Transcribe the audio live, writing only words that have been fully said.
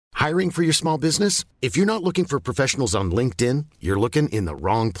Hiring for your small business? If you're not looking for professionals on LinkedIn, you're looking in the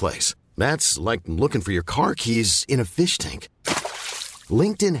wrong place. That's like looking for your car keys in a fish tank.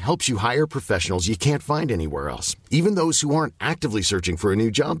 LinkedIn helps you hire professionals you can't find anywhere else, even those who aren't actively searching for a new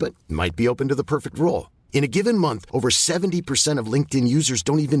job but might be open to the perfect role. In a given month, over 70% of LinkedIn users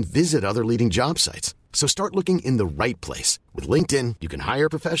don't even visit other leading job sites. So start looking in the right place. With LinkedIn, you can hire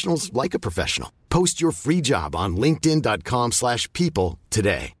professionals like a professional. Post your free job on linkedin.com/people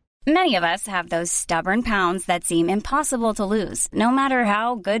today. Many of us have those stubborn pounds that seem impossible to lose, no matter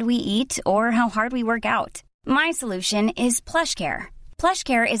how good we eat or how hard we work out. My solution is PlushCare.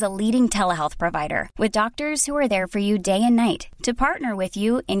 PlushCare is a leading telehealth provider with doctors who are there for you day and night to partner with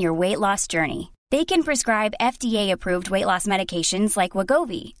you in your weight loss journey. They can prescribe FDA-approved weight loss medications like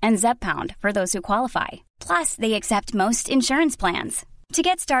Wegovy and Zepbound for those who qualify. Plus, they accept most insurance plans. To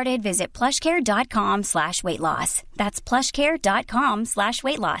get started, visit plushcare.com/weightloss. That's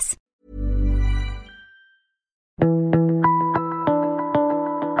plushcare.com/weightloss.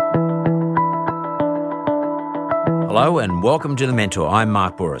 Hello and welcome to The Mentor. I'm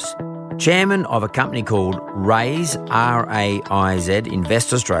Mark Bouris, chairman of a company called Raiz, R-A-I-Z,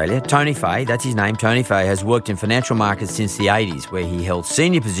 Invest Australia. Tony Fay, that's his name, Tony Fay, has worked in financial markets since the 80s, where he held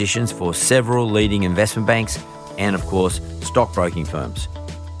senior positions for several leading investment banks and, of course, stockbroking firms.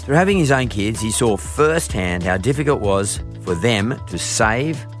 Through having his own kids, he saw firsthand how difficult it was for them to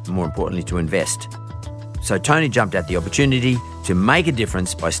save and, more importantly, to invest. So Tony jumped at the opportunity to make a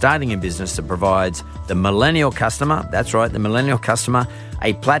difference by starting a business that provides the millennial customer, that's right, the millennial customer,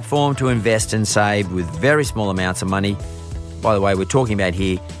 a platform to invest and save with very small amounts of money. By the way, we're talking about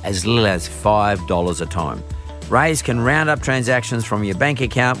here as little as $5 a time. Raiz can round up transactions from your bank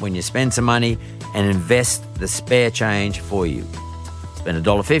account when you spend some money and invest the spare change for you. Spend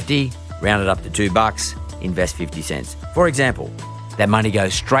 $1.50, round it up to $2, invest 50 cents. For example, that money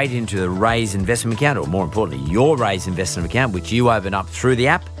goes straight into the Raiz investment account, or more importantly, your Raiz investment account, which you open up through the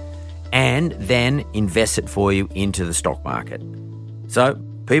app, and then invest it for you into the stock market. So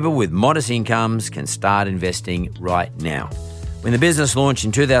people with modest incomes can start investing right now. When the business launched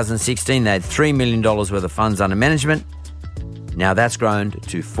in 2016, they had $3 million worth of funds under management. Now that's grown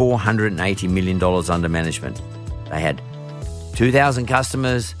to $480 million under management. They had 2,000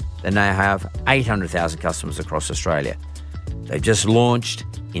 customers, they now have 800,000 customers across Australia. They've just launched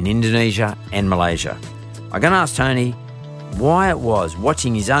in Indonesia and Malaysia. I'm going to ask Tony why it was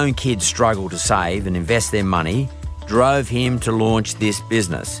watching his own kids struggle to save and invest their money drove him to launch this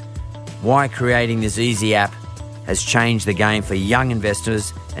business. Why creating this easy app has changed the game for young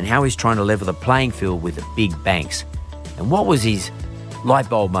investors, and how he's trying to level the playing field with the big banks. And what was his light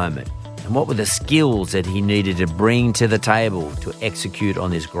bulb moment? And what were the skills that he needed to bring to the table to execute on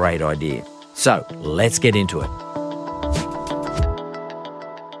this great idea? So let's get into it.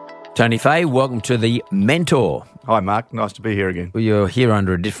 Tony Fay, welcome to The Mentor. Hi, Mark. Nice to be here again. Well, you're here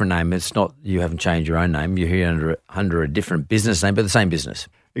under a different name. It's not, you haven't changed your own name. You're here under a different business name, but the same business.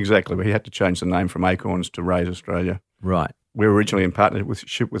 Exactly. We had to change the name from Acorns to Raiz Australia. Right. We were originally in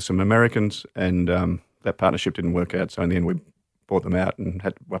partnership with some Americans, and that partnership didn't work out. So in the end, we bought them out, and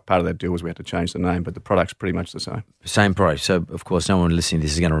part of that deal was we had to change the name, but the product's pretty much the same. Same product. So, of course, no one listening to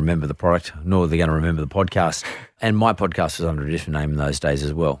this is going to remember the product, nor are they going to remember the podcast. And my podcast was under a different name in those days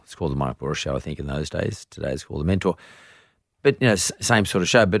as well. It's called The Mark Bouris Show, I think, in those days. Today it's called The Mentor. But, same sort of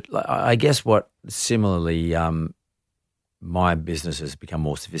show. But I guess what similarly my business has become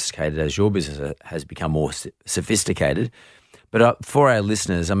more sophisticated as your business has become more sophisticated. But for our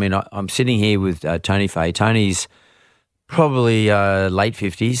listeners, I mean, I'm sitting here with Tony Fay. Tony's probably late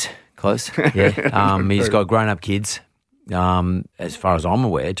 50s, close. Yeah, he's got grown-up kids. As far as I'm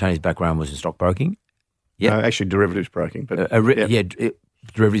aware, Tony's background was in stockbroking. Yeah, actually derivatives broking. But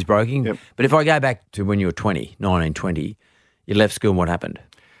derivatives broking. Yep. But if I go back to when you were 1920, you left school and what happened?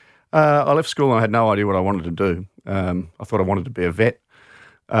 I left school and I had no idea what I wanted to do. I thought I wanted to be a vet,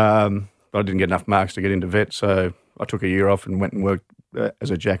 but I didn't get enough marks to get into vet, so I took a year off and went and worked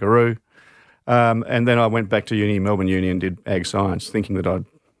as a jackaroo. And then I went back to uni, Melbourne Uni, and did ag science, thinking that I'd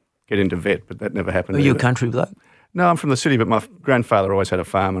get into vet, but that never happened. Are you a country bloke? No, I'm from the city, but my grandfather always had a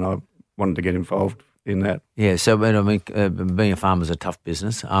farm, and I wanted to get involved in that. Yeah, so I mean, being a farmer is a tough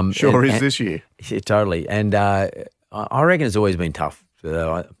business. Sure is this year. Yeah, totally. And I reckon it's always been tough.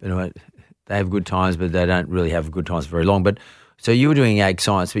 They have good times, but they don't really have good times for very long. But so you were doing ag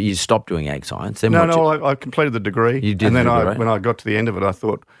science, but you stopped doing ag science. Then I completed the degree. You did, and then right? When I got to the end of it, I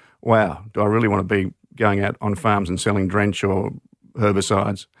thought, wow, do I really want to be going out on farms and selling drench or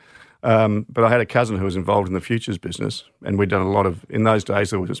herbicides? But I had a cousin who was involved in the futures business, and we'd done a lot of, in those days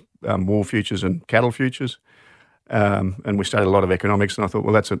there was wool futures and cattle futures, and we studied a lot of economics, and I thought,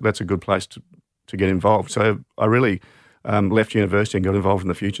 well, that's a good place to get involved. So I really left university and got involved in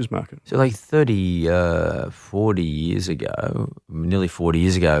the futures market. So like 40 years ago, nearly 40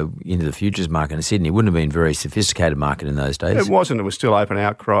 years ago, into the futures market in Sydney, it wouldn't have been a very sophisticated market in those days. It wasn't. It was still open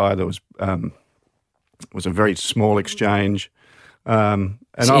outcry. There was a very small exchange. In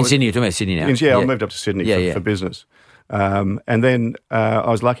Sydney, you're talking about Sydney now? I moved up to Sydney for business. And then I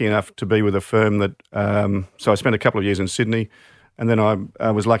was lucky enough to be with a firm that, so I spent a couple of years in Sydney, and then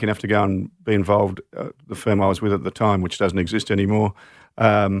I was lucky enough to go and be involved, the firm I was with at the time, which doesn't exist anymore,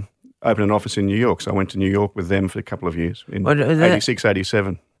 opened an office in New York. So I went to New York with them for a couple of years, in 86,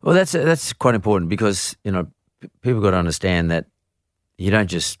 87. Well, that's quite important because, people got to understand that you don't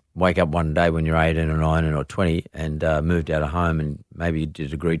just wake up one day when you're 18 or 19 or 20 and moved out of home and maybe you did a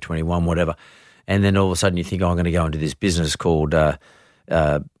degree 21, whatever, and then all of a sudden you think, I'm going to go into this business called Acorn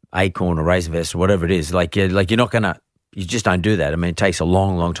or Raiz Invest or whatever it is. Like you're not going to, you just don't do that. I mean, it takes a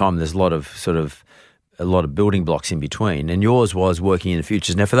long, long time. There's a lot of building blocks in between. And yours was working in the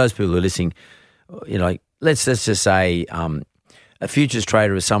futures. Now, for those people who are listening, let's just say a futures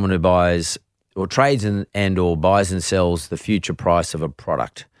trader is someone who buys or trades and or buys and sells the future price of a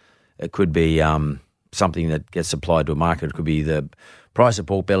product. It could be something that gets supplied to a market. It could be the price of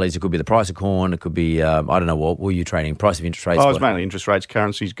pork bellies. It could be the price of corn. It could be, I don't know, what were you trading? Price of interest rates? I was mainly interest rates,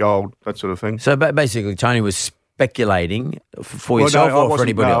 currencies, gold, that sort of thing. So basically, Tony was speculating for yourself or for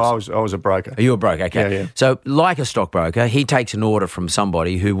anybody else? I was a broker. Are you a broker? Okay. Yeah. So like a stockbroker, he takes an order from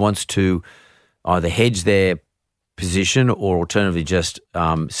somebody who wants to either hedge their position or alternatively just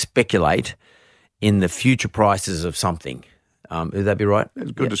speculate in the future prices of something. Would that be right?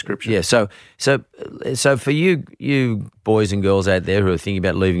 That's a good description. Yeah. So for you boys and girls out there who are thinking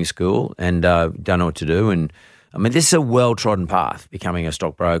about leaving school and don't know what to do, and I mean, this is a well-trodden path, becoming a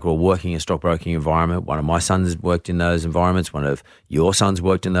stockbroker or working in a stockbroking environment. One of my sons worked in those environments. One of your sons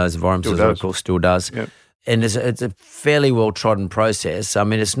worked in those environments, of course, still does. Yep. And it's a fairly well-trodden process. I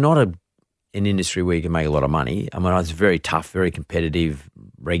mean, it's not an industry where you can make a lot of money. I mean, it's very tough, very competitive,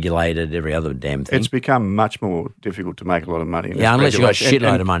 regulated, every other damn thing. It's become much more difficult to make a lot of money. Unless you've got a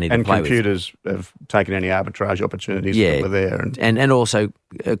shitload of money to play with. And computers have taken any arbitrage opportunities that were there. And also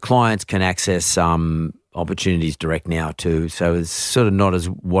clients can access opportunities direct now too. So it's sort of not as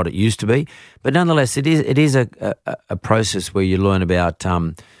what it used to be. But nonetheless, it is a process where you learn about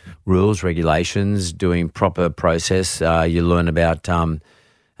rules, regulations, doing proper process. You learn about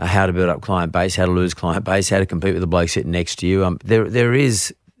how to build up client base, how to lose client base, how to compete with the bloke sitting next to you. There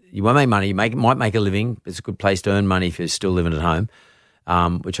is, you won't make money, you might make a living. It's a good place to earn money if you're still living at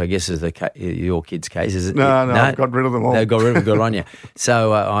home, which I guess is your kid's case. Is it? No, I've got rid of them all. They got rid of them, good on you.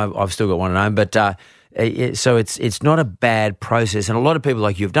 So I've still got one at home. But so it's not a bad process. And a lot of people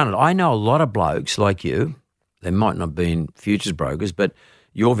like you have done it. I know a lot of blokes like you, they might not have been futures brokers, but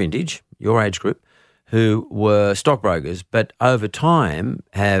your vintage, your age group, who were stockbrokers, but over time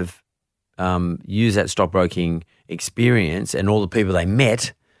have used that stockbroking experience and all the people they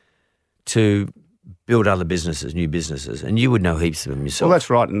met to build other businesses, new businesses. And you would know heaps of them yourself. Well, that's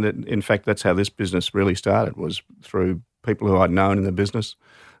right. And in fact, that's how this business really started, was through people who I'd known in the business.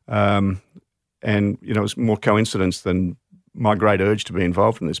 And, it was more coincidence than my great urge to be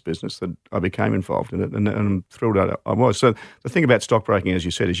involved in this business that I became involved in it. And I'm thrilled I was. So the thing about stockbroking, as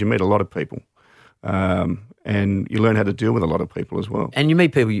you said, is you meet a lot of people. And you learn how to deal with a lot of people as well. And you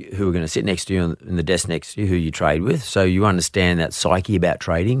meet people who are going to sit next to you in the desk next to you who you trade with. So you understand that psyche about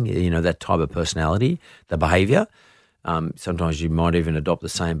trading, that type of personality, the behaviour. Sometimes you might even adopt the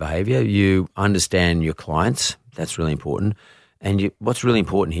same behaviour. You understand your clients. That's really important. And what's really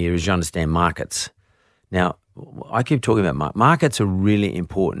important here is you understand markets. Now, I keep talking about markets are really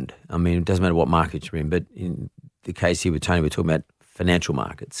important. I mean, it doesn't matter what market you're in, but in the case here with Tony, we're talking about financial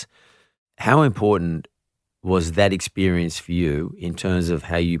markets. How important was that experience for you in terms of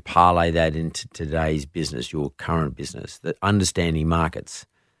how you parlay that into today's business, your current business, the understanding markets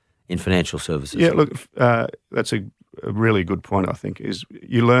in financial services? Yeah, look, that's a really good point, I think, is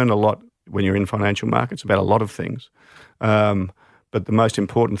you learn a lot when you're in financial markets about a lot of things. But the most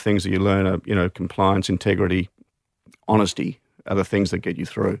important things that you learn are, compliance, integrity, honesty are the things that get you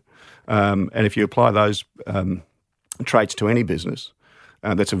through. And if you apply those traits to any business,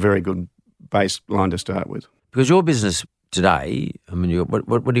 that's a very good baseline to start with. Because your business today, I mean,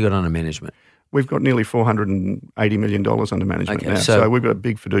 what do you got under management? We've got nearly $480 million under management now. So we've got a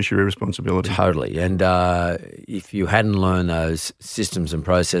big fiduciary responsibility. Totally. And if you hadn't learned those systems and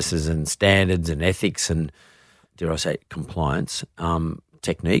processes and standards and ethics and, dare I say, compliance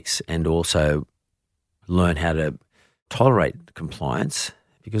techniques, and also learn how to tolerate compliance,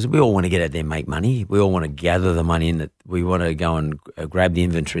 because we all want to get out there and make money. We all want to gather the money in that. We want to go and grab the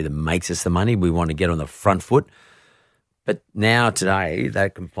inventory that makes us the money. We want to get on the front foot. But now today,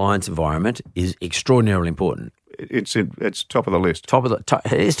 that compliance environment is extraordinarily important. It's top of the list.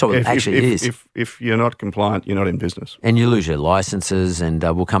 It is top of the list. It is. If you're not compliant, you're not in business. And you lose your licenses, and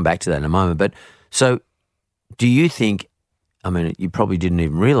we'll come back to that in a moment. But so do you think, I mean, you probably didn't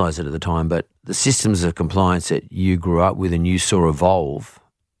even realise it at the time, but the systems of compliance that you grew up with and you saw evolve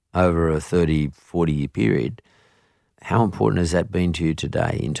over a 30, 40-year period, how important has that been to you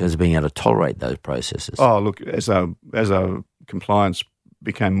today in terms of being able to tolerate those processes? Oh, look, as our compliance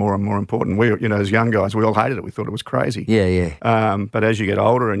became more and more important, we, as young guys, we all hated it. We thought it was crazy. Yeah. But as you get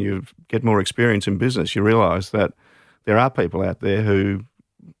older and you get more experience in business, you realise that there are people out there who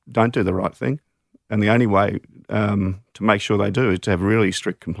don't do the right thing. And the only way to make sure they do is to have really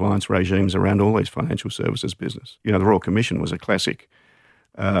strict compliance regimes around all these financial services business. The Royal Commission was a classic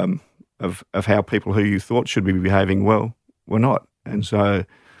of how people who you thought should be behaving well were not. And so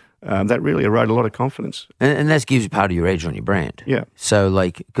that really eroded a lot of confidence. And that gives you part of your edge on your brand. Yeah. So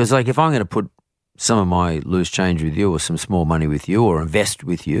because if I'm going to put some of my loose change with you or some small money with you or invest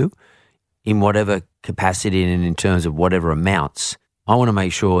with you in whatever capacity and in terms of whatever amounts, I want to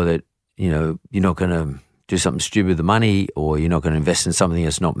make sure that you're not going to do something stupid with the money, or you're not going to invest in something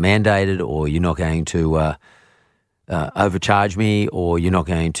that's not mandated, or you're not going to overcharge me, or you're not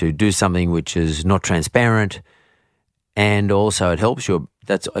going to do something which is not transparent. And also it helps you.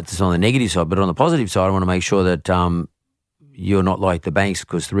 That's on the negative side. But on the positive side, I want to make sure that you're not like the banks,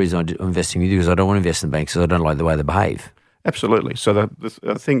 because the reason I'm investing with you is I don't want to invest in banks because I don't like the way they behave. Absolutely. So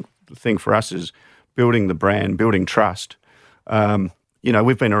I think the thing for us is building the brand, building trust.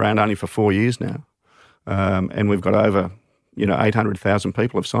 We've been around only for 4 years now, and we've got over 800,000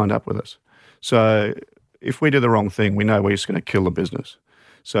 people have signed up with us. So if we do the wrong thing, we know we're just going to kill the business.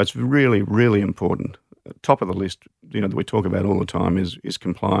 So it's really, really important. Top of the list, that we talk about all the time is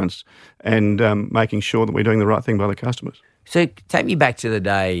compliance and making sure that we're doing the right thing by the customers. So take me back to the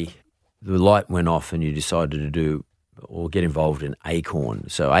day the light went off and you decided to do or get involved in Acorn.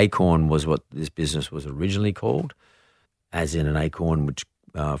 So Acorn was what this business was originally called, as in an acorn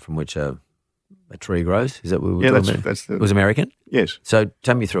from which a tree grows. Is that what we were talking about? It was American? Yes. So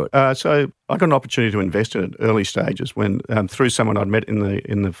tell me through it. So I got an opportunity to invest in it early stages when through someone I'd met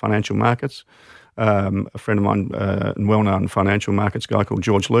in the financial markets. A friend of mine, a well-known financial markets guy called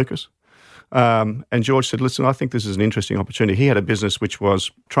George Lucas. And George said, listen, I think this is an interesting opportunity. He had a business which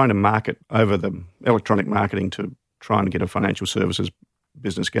was trying to market over the electronic marketing to try and get a financial services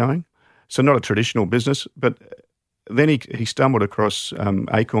business going. So not a traditional business, but then he stumbled across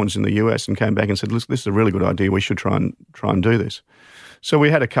Acorns in the US and came back and said, listen, this is a really good idea. We should try and do this. So we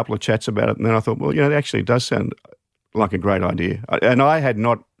had a couple of chats about it, and then I thought, well, it actually does sound like a great idea. And I had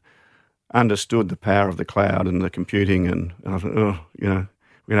not understood the power of the cloud and the computing, and I thought, we're going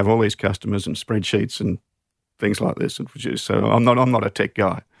to have all these customers and spreadsheets and things like this. So I'm not a tech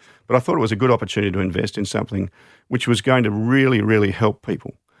guy. But I thought it was a good opportunity to invest in something which was going to really, really help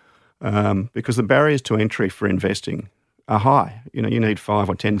people. Because the barriers to entry for investing are high. You need $5,000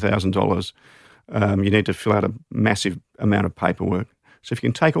 or $10,000. You need to fill out a massive amount of paperwork. So if you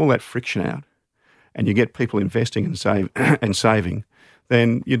can take all that friction out and you get people investing and saving,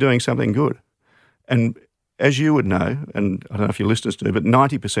 then you're doing something good. And as you would know, and I don't know if your listeners do, but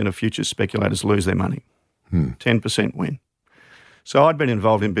 90% of futures speculators lose their money. 10% win. So I'd been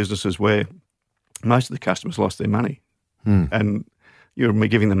involved in businesses where most of the customers lost their money. And you were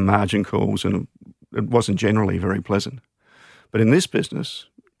giving them margin calls, and it wasn't generally very pleasant. But in this business,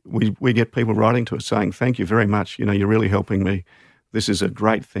 we get people writing to us saying, thank you very much. You're really helping me. This is a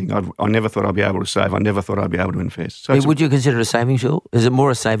great thing. I never thought I'd be able to save. I never thought I'd be able to invest. So would you consider it a saving tool? Is it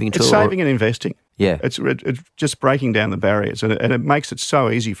more a saving tool? It's saving and investing. Yeah. It's just breaking down the barriers. And it makes it so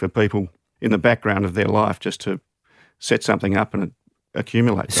easy for people in the background of their life just to set something up and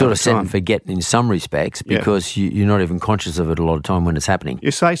accumulate. Sort of set and forget in some respects, because you're not even conscious of it a lot of time when it's happening.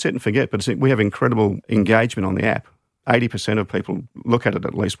 You say set and forget, but we have incredible engagement on the app. 80% of people look at it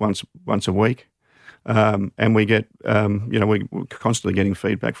at least once a week. And we get, we're constantly getting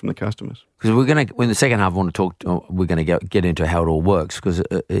feedback from the customers. Because in the second half, we're going to get into how it all works, because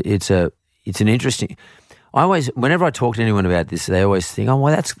it's an interesting. Whenever I talk to anyone about this, they always think,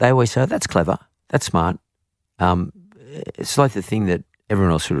 they always say, that's clever, that's smart. It's like the thing that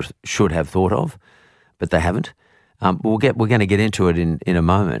everyone else should have thought of, but they haven't. We're going to get into it in a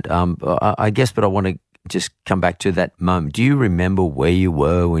moment. I guess, but I want to just come back to that moment. Do you remember where you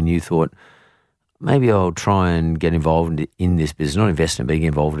were when you thought, maybe I'll try and get involved in this business, not invest in it, but get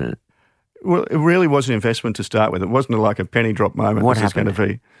involved in it? Well, it really was an investment to start with. It wasn't like a penny drop moment. What happened? Going to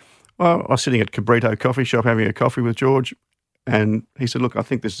be. Well, I was sitting at Cabrito Coffee Shop having a coffee with George, and he said, "Look, I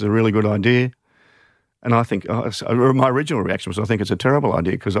think this is a really good idea." And I think my original reaction was, I think it's a terrible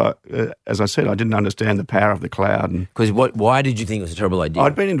idea because, as I said, I didn't understand the power of the cloud. Because why did you think it was a terrible idea?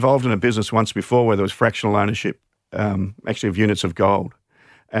 I'd been involved in a business once before where there was fractional ownership, actually of units of gold,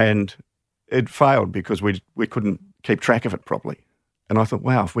 and it failed because we couldn't keep track of it properly. And I thought,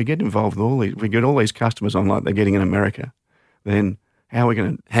 wow, if we get involved with if we get all these customers on like they're getting in America, then how are we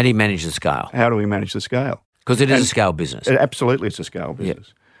going to? How do you manage the scale? How do we manage the scale? Because it is a scale business. Absolutely, it's a scale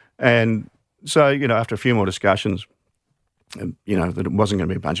business, And so, after a few more discussions, that it wasn't going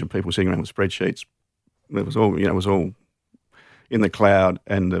to be a bunch of people sitting around with spreadsheets. It was all in the cloud,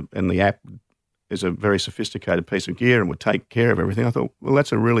 and the app is a very sophisticated piece of gear and would take care of everything. I thought, well,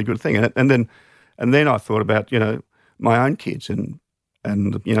 that's a really good thing. And then I thought about my own kids and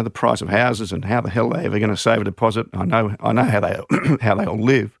the price of houses and how the hell they're ever going to save a deposit. I know how they all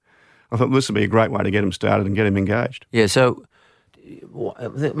live. I thought this would be a great way to get them started and get them engaged. Yeah. So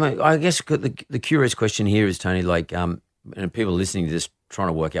I guess the curious question here is, Tony, and people listening to this trying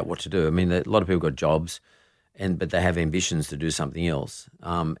to work out what to do. I mean, a lot of people got jobs, but they have ambitions to do something else,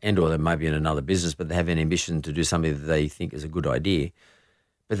 or they may be in another business, but they have an ambition to do something that they think is a good idea,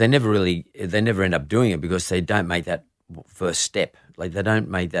 but they never end up doing it because they don't make that first step. Like they don't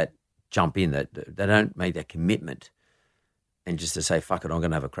make that jump in, that they don't make that commitment, and just to say, "Fuck it, I'm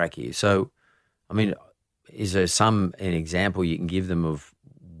going to have a crack here." So, I mean, is there an example you can give them of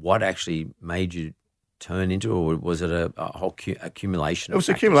what actually made you turn into, or was it a whole accumulation? It was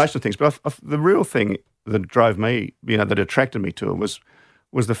an accumulation of things, but the real thing that drove me, that attracted me to it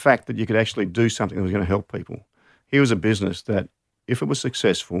was the fact that you could actually do something that was going to help people. Here was a business that, if it was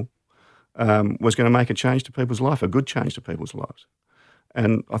successful, was going to make a change to people's life, a good change to people's lives.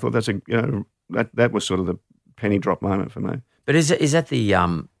 And I thought that was sort of the penny drop moment for me. But is that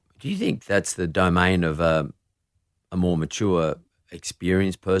the do you think that's the domain of a more mature,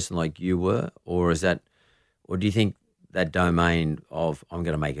 experienced person like you were, or do you think that domain of I'm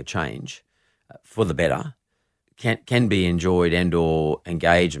going to make a change for the better can be enjoyed and/or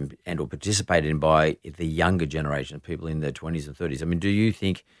engaged and/or participated in by the younger generation of people in their 20s and 30s? I mean, do you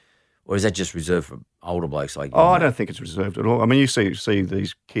think, or is that just reserved for older blokes like you? Oh, I don't think it's reserved at all. I mean, you see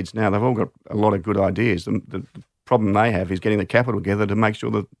these kids now; they've all got a lot of good ideas. The problem they have is getting the capital together to make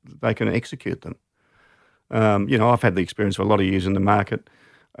sure that they can execute them. I've had the experience of a lot of years in the market,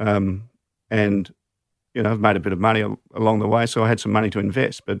 and I've made a bit of money along the way, so I had some money to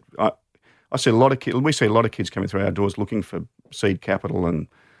invest. But I see a lot of kids. We see a lot of kids coming through our doors looking for seed capital, and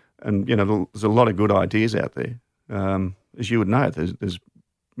there's a lot of good ideas out there. As you would know, there's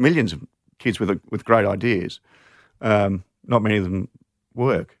millions of kids with great ideas. Not many of them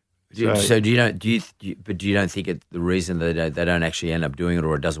work. Do you don't think the reason that they don't actually end up doing it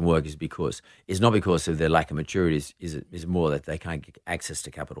or it doesn't work is not because of their lack of maturity, is more that they can't get access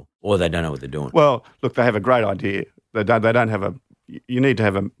to capital or they don't know what they're doing? Well, look, they have a great idea. They don't have you need to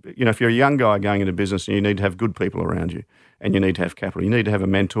have if you're a young guy going into business, you need to have good people around you and you need to have capital. You need to have a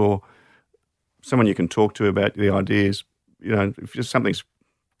mentor, someone you can talk to about the ideas. If just something's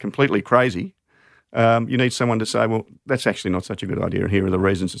completely crazy, you need someone to say, well, that's actually not such a good idea, and here are the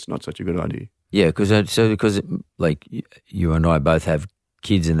reasons it's not such a good idea. Yeah, because like you and I both have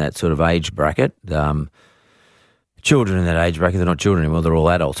kids in that sort of age bracket, children in that age bracket. They're not children anymore; they're all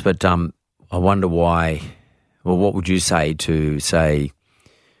adults. But I wonder why. Well, what would you say to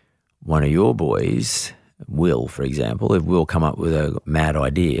one of your boys, Will, for example, if Will come up with a mad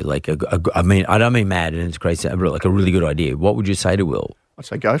idea, like I mean, I don't mean mad and it's crazy, like a really good idea. What would you say to Will? I'd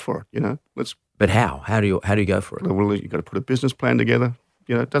say go for it. Let's. But how? How do you go for it? Well, you've got to put a business plan together.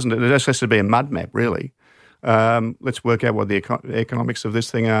 It just has to be a mud map, really. Let's work out what the economics of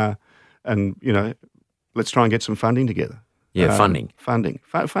this thing are, and let's try and get some funding together. Yeah, funding.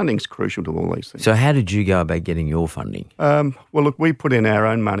 Funding's crucial to all these things. So, how did you go about getting your funding? Well, look, we put in our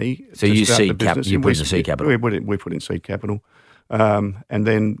own money. So you seed capital. You put in seed capital. We put in seed capital, and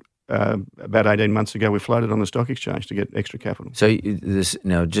then. About 18 months ago, we floated on the stock exchange to get extra capital. So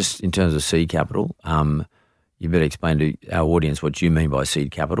just in terms of seed capital, you better explain to our audience what you mean by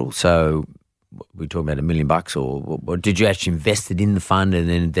seed capital. So we talk about $1 million, or did you actually invest it in the fund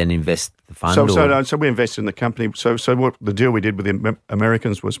and then invest the fund? So we invested in the company. So what the deal we did with the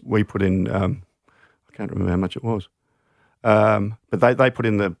Americans was we put in, I can't remember how much it was, but they put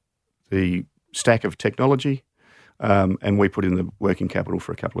in the stack of technology. And we put in the working capital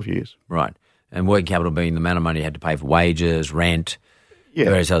for a couple of years. Right. And working capital being the amount of money you had to pay for wages, rent.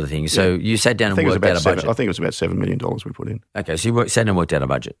 various other things. So you sat down and worked out a budget. I think it was about $7 million we put in. Okay, so you sat down and worked out a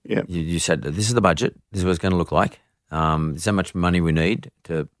budget. Yeah. You said, this is the budget. This is what it's going to look like. This is how much money we need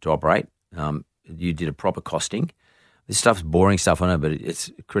to operate. You did a proper costing. This stuff's boring stuff, I know, but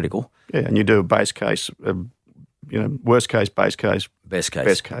it's critical. Yeah, and you do a base case, worst case, base case, best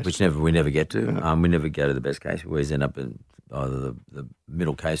case, which we never get to. Yeah. We never go to the best case. We always end up in either the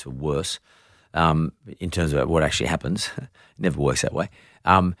middle case or worse in terms of what actually happens. It never works that way.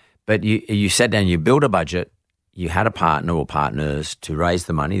 But you sat down, you built a budget, you had a partner or partners to raise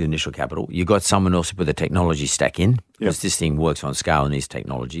the money, the initial capital. You got someone else to put the technology stack in because this thing works on scale and needs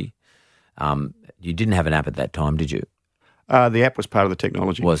technology. You didn't have an app at that time, did you? The app was part of the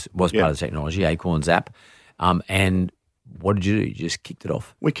technology. Was part of the technology, Acorn's app. And what did you do? You just kicked it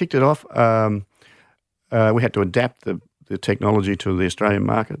off? We kicked it off. We had to adapt the technology to the Australian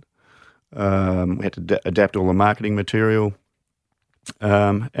market. We had to adapt all the marketing material.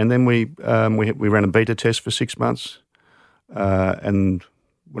 And then we ran a beta test for 6 months. And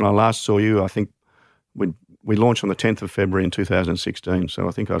when I last saw you, I think we launched on the 10th of February in 2016. So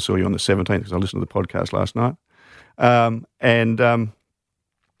I think I saw you on the 17th because I listened to the podcast last night. It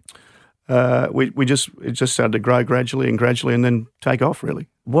just started to grow gradually and then take off, really.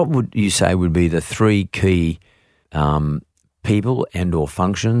 What would you say would be the three key people and or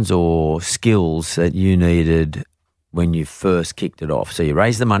functions or skills that you needed when you first kicked it off? So you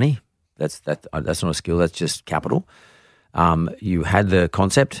raised the money. That's not a skill. That's just capital. You had the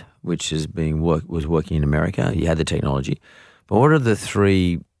concept, which was working in America. You had the technology. But what are the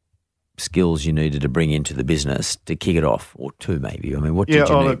three skills you needed to bring into the business to kick it off, or two maybe? I mean, what did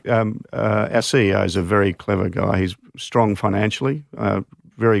you need? Look, our CEO is a very clever guy. He's strong financially,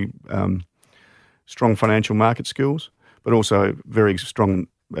 very strong financial market skills, but also very strong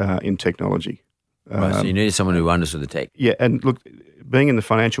in technology. Right, so you needed someone who understood the tech. Yeah, and look, being in the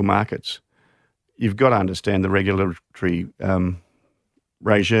financial markets, you've got to understand the regulatory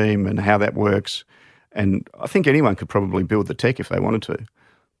regime and how that works. And I think anyone could probably build the tech if they wanted to.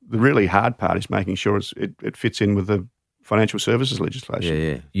 The really hard part is making sure it fits in with the financial services legislation.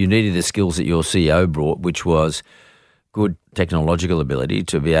 Yeah. You needed the skills that your CEO brought, which was good technological ability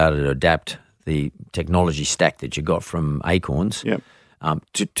to be able to adapt the technology stack that you got from Acorns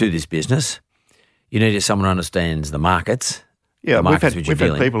to this business. You needed someone who understands the markets. Yeah, we've had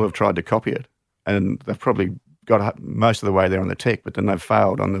people who have tried to copy it, and they've probably got most of the way there on the tech, but then they've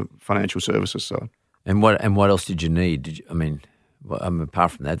failed on the financial services side. And what else did you need?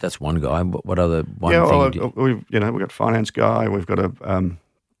 Apart from that, that's one guy. What other one thing? We've got a finance guy. We've got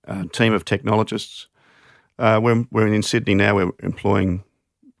a team of technologists. We're in Sydney now. We're employing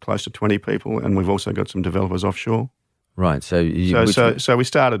close to 20 people, and we've also got some developers offshore. Right. So we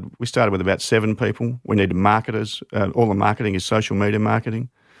started with about 7 people. We needed marketers. All the marketing is social media marketing,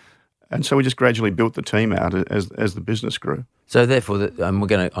 and so we just gradually built the team out as the business grew. So therefore, I'm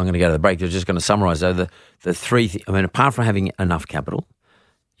going to go to the break. You're just going to summarise the three. Apart from having enough capital,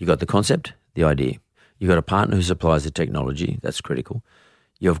 you got the concept, the idea. You got a partner who supplies the technology. That's critical.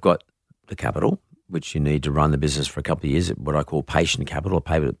 You've got the capital, which you need to run the business for a couple of years. What I call patient capital,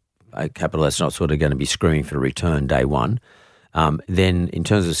 capital that's not sort of going to be screaming for a return day one. Then, in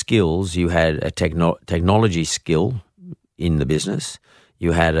terms of skills, you had a technology skill in the business.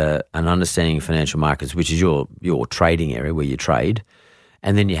 You had an understanding of financial markets, which is your trading area where you trade,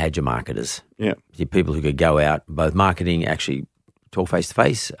 and then you had your marketers. Yeah, your people who could go out, both marketing, actually talk face to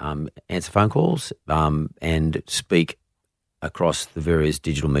face, answer phone calls, and speak across the various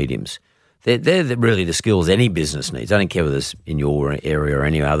digital mediums. They're really the skills any business needs. I don't care whether it's in your area or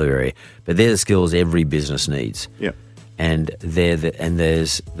any other area, but they're the skills every business needs. Yeah, and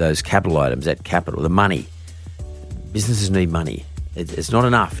there's those capital items, that capital, the money. Businesses need money. It's not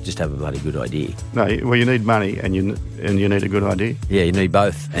enough just to have a bloody good idea. No, well, you need money and you need a good idea. Yeah, you need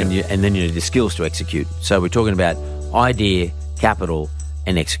both, and then you need the skills to execute. So we're talking about idea, capital,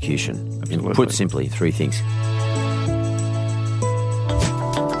 and execution. Absolutely. And put simply, 3 things.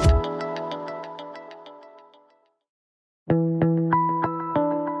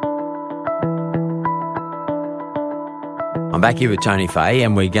 I'm back here with Tony Fay,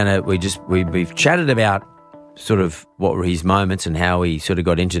 and we've chatted about sort of what were his moments and how he sort of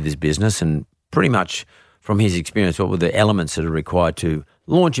got into this business, and pretty much from his experience, what were the elements that are required to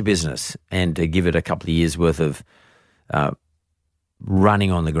launch a business and to give it a couple of years worth of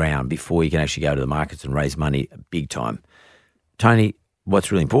running on the ground before you can actually go to the markets and raise money big time. Tony, what's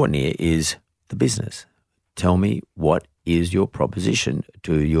really important here is the business. Tell me, what is your proposition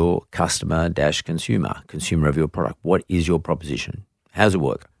to your consumer of your product? What is your proposition? How does it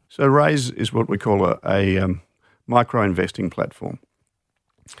work? So Raiz is what we call a micro-investing platform.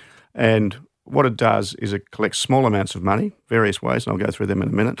 And what it does is it collects small amounts of money, various ways, and I'll go through them in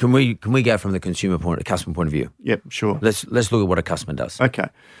a minute. Can we go from the customer point of view? Yep, sure. Let's look at what a customer does. Okay.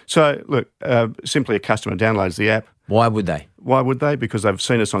 So, look, simply a customer downloads the app. Why would they? Why would they? Because they've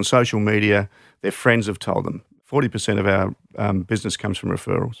seen us on social media. Their friends have told them. 40% of our business comes from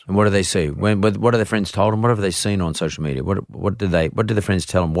referrals. And what do they see? What are their friends told them? What have they seen on social media? What do the friends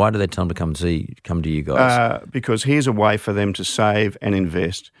tell them? Why do they tell them to come to you guys? Because here's a way for them to save and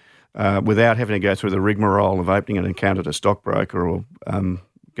invest without having to go through the rigmarole of opening an account at a stockbroker or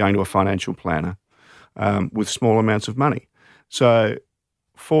going to a financial planner with small amounts of money. So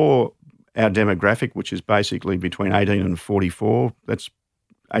for our demographic, which is basically between 18 and 44, that's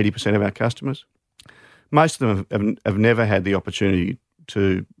 80% of our customers. Most of them have never had the opportunity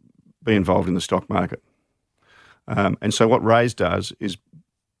to be involved in the stock market. And so what Raiz does is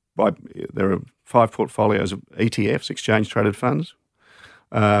there are 5 portfolios of ETFs, exchange-traded funds,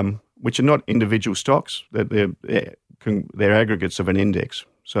 which are not individual stocks. They're aggregates of an index.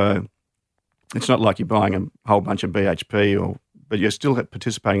 So it's not like you're buying a whole bunch of BHP, but you're still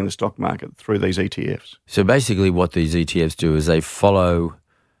participating in the stock market through these ETFs. So basically what these ETFs do is they follow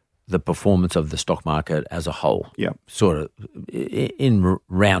the performance of the stock market as a whole. Yeah. Sort of in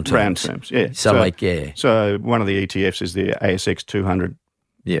round terms. Round terms, yeah. So one of the ETFs is the ASX 200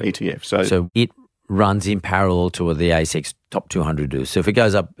 ETF. So it runs in parallel to what the ASX top 200 do. So if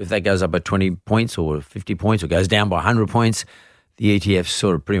that goes up by 20 points or 50 points or goes down by 100 points, the ETFs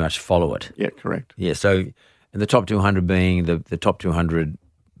sort of pretty much follow it. Yeah, correct. Yeah, so and the top 200 being the top 200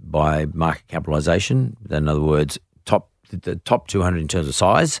 by market capitalisation. In other words, the top 200 in terms of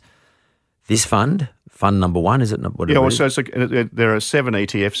size. This fund number 1, is it not? Yeah, well, so there are 7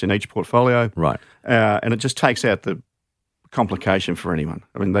 ETFs in each portfolio. Right. And it just takes out the complication for anyone.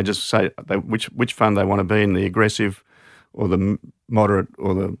 I mean, they just say which fund they want to be in, the aggressive or the moderate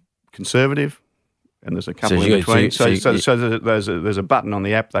or the conservative, and there's a couple in between. There's a button on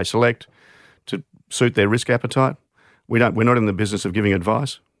the app they select to suit their risk appetite. We're not in the business of giving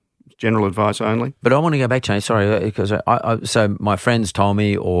advice. General advice only. But I want to go back, Jane, sorry, because so my friends told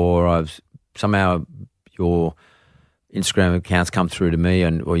me, or somehow your Instagram accounts come through to me,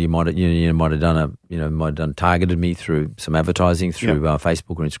 or you might have targeted me through some advertising through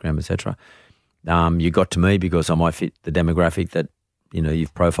Facebook or Instagram, etc. You got to me because I might fit the demographic that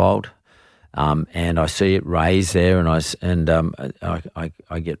you've profiled, and I see it Raiz there, and I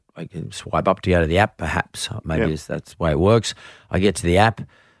can swipe up to go to the app. Perhaps maybe that's the way it works. I get to the app.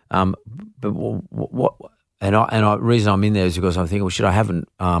 But what reason I'm in there is because I'm thinking, well, I haven't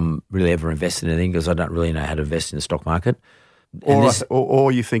really ever invested in anything because I don't really know how to invest in the stock market.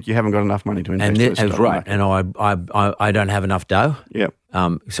 Or you think you haven't got enough money to invest in the stock market. And I don't have enough dough. Yeah.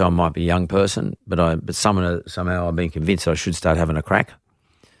 So I might be a young person, but somehow I've been convinced that I should start having a crack.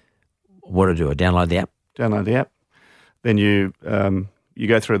 What do? I download the app? Download the app. Then you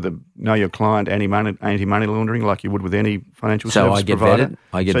go through the Know Your Client anti-money laundering like you would with any financial service provider.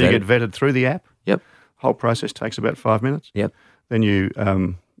 You get vetted through the app. Yep. Whole process takes about 5 minutes. Yep. Then you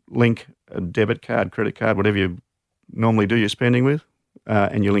link a debit card, credit card, whatever you normally do your spending with,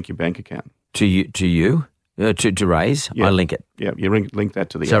 and you link your bank account. To Raiz? Yeah. I link it. Yeah, you link that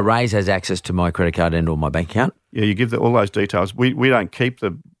to the app. So Raiz has access to my credit card and or my bank account? Yeah, you give all those details. We don't keep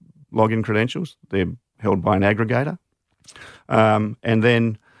the login credentials. They're held by an aggregator. And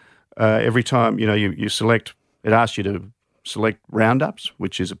then every time, you select, it asks you to select roundups,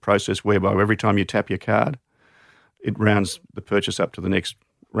 which is a process whereby every time you tap your card, it rounds the purchase up to the next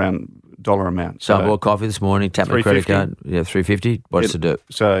round dollar amount. So I bought coffee this morning, tap my credit card, $3.50. What's it do?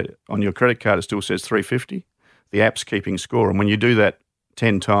 So on your credit card, it still says $3.50. The app's keeping score. And when you do that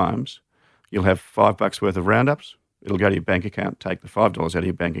 10 times, you'll have $5 worth of roundups. It'll go to your bank account, take the $5 out of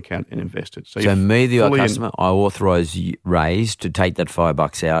your bank account and invest it. So me, the customer, I authorise Raiz to take that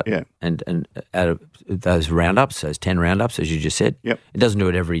 $5 out and out of those roundups, those 10 roundups, as you just said. Yep. It doesn't do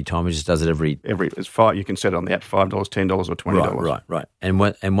it every time. It just does it every. It's $5. You can set it on the app $5, $10, or $20. Right. And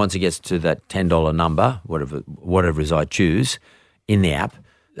once it gets to that $10 number, whatever is I choose, in the app,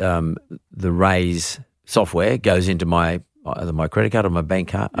 the Raiz software goes into either my credit card or my bank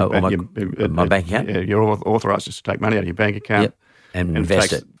card or my bank account. Yeah, you're authorised to take money out of your bank account and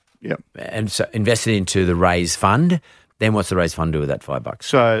invest it. Yep. And so invest it into the Raiz fund. Then what's the Raiz fund do with that $5?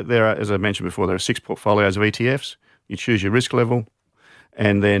 So there are, as I mentioned before, there are 6 portfolios of ETFs. You choose your risk level,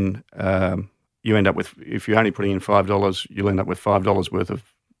 and then you end up with, if you're only putting in $5, you'll end up with $5 worth of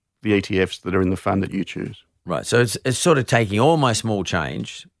the ETFs that are in the fund that you choose. Right. So it's sort of taking all my small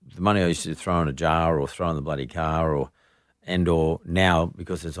change, the money I used to throw in a jar or throw in the bloody car or now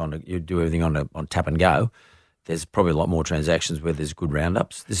because it's you do everything on tap and go, there's probably a lot more transactions where there's good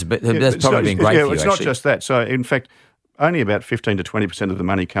roundups. That's probably been great for you, it's not just that. So, in fact, only about 15 to 20% of the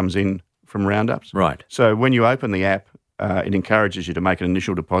money comes in from roundups. Right. So when you open the app, it encourages you to make an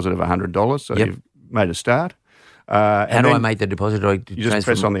initial deposit of $100. So you've made a start. How do I make the deposit? You just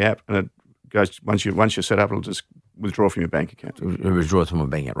press on the app, and it goes. Once you're set up, it'll just withdraw from your bank account. Withdraw from my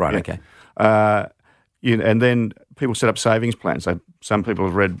bank account. Right. Yeah. Okay. And then people set up savings plans. So some people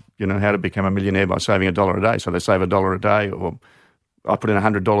have read, how to become a millionaire by saving $1 a day. So they save $1 a day, or I put in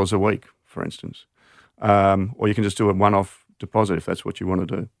 $100 a week, for instance. Or you can just do a one-off deposit if that's what you want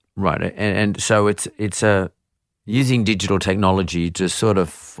to do. Right. And so it's using digital technology to sort of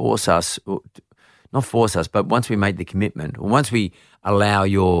force us, not force us, but once we make the commitment, or once we allow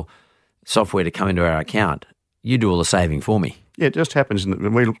your software to come into our account, you do all the saving for me. Yeah, it just happens,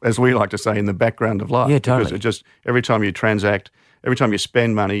 as we like to say, in the background of life. Yeah, totally. Because it just, every time you transact, every time you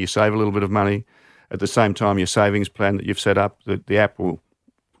spend money, you save a little bit of money. At the same time, your savings plan that you've set up, the app will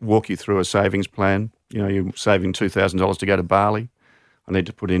walk you through a savings plan. You're saving $2,000 to go to Bali. I need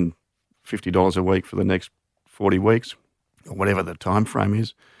to put in $50 a week for the next 40 weeks, or whatever the time frame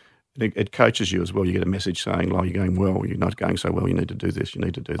is. It coaches you as well. You get a message saying, you're going well, you're not going so well, you need to do this, you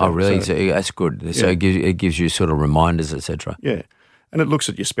need to do that. Oh, really? So that's good. Yeah. So it gives you sort of reminders, etc. Yeah. And it looks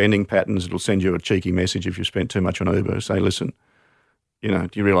at your spending patterns. It'll send you a cheeky message if you spent too much on Uber. Say, listen, do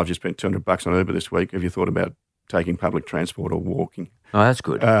you realise you spent $200 on Uber this week? Have you thought about taking public transport or walking? Oh, that's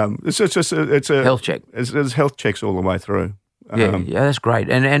good. It's a health check. There's health checks all the way through. Yeah, that's great.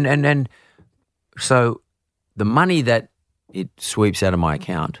 And so the money that it sweeps out of my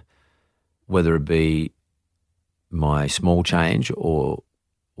account, whether it be my small change or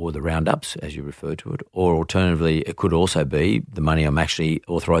the roundups, as you refer to it, or alternatively, it could also be the money I'm actually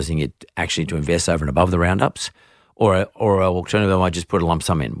authorising it actually to invest over and above the roundups, or alternatively, I might just put a lump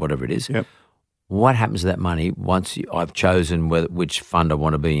sum in, whatever it is. Yep. What happens to that money once I've chosen which fund I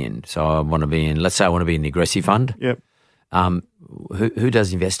want to be in? So I want to be in, let's say I want to be in the aggressive fund. Yep. Who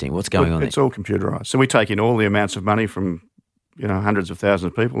does investing? What's going on there? It's all computerised. So we take in all the amounts of money from, hundreds of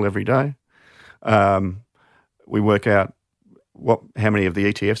thousands of people every day. We work out how many of the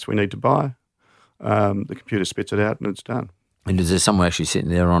ETFs we need to buy. The computer spits it out and it's done. And is there someone actually sitting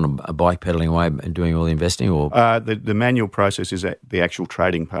there on a bike pedaling away and doing all the investing? Or the manual process is the actual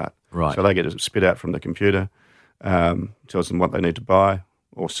trading part. Right. So they get it spit out from the computer, tells them what they need to buy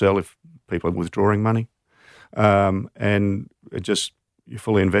or sell if people are withdrawing money. And you're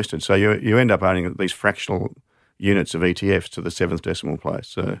fully invested. So you end up owning these fractional units of ETFs to the seventh decimal place.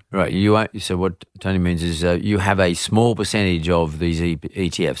 So right, so what Tony means is you have a small percentage of these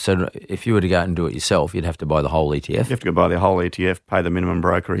ETFs. So if you were to go out and do it yourself, you'd have to buy the whole ETF. You have to go buy the whole ETF, pay the minimum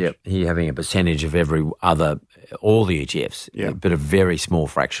brokerage. Yep. You're having a percentage of all the ETFs, but a very small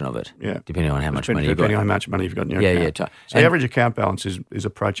fraction of it, depending on how much money you've got. Depending on how much money you've got in your account. Yeah. So the average account balance is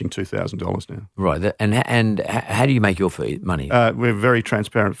approaching $2,000 now. Right, and how do you make your money? We have a very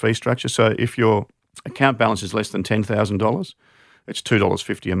transparent fee structure. So if your account balance is less than $10,000, it's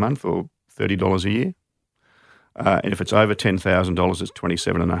 $2.50 a month or $30 a year. And if it's over $10,000, it's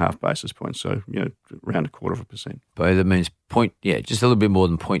 27.5 basis points. So, around 0.25%. But that means just a little bit more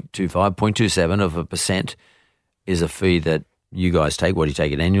than 0.27 of a percent is a fee that you guys take. What do you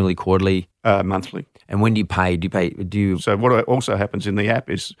take it annually, quarterly? Monthly. And when do you pay? So what also happens in the app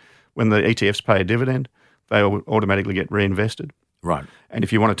is when the ETFs pay a dividend, they automatically get reinvested. Right. And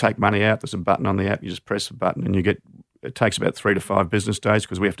if you want to take money out, there's a button on the app. You just press the button and it takes about 3 to 5 business days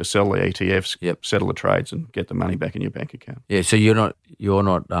because we have to sell the ETFs, settle the trades and get the money back in your bank account. Yeah, so you're not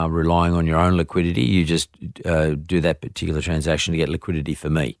relying on your own liquidity. You just do that particular transaction to get liquidity for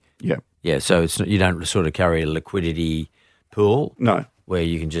me. Yeah. Yeah, so you don't sort of carry a liquidity pool. No. Where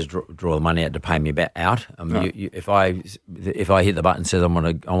you can just draw the money out to pay me out. No. If I hit the button and says I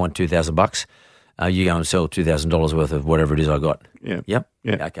want $2,000, you go and sell $2,000 worth of whatever it is I got. Yeah. Yep.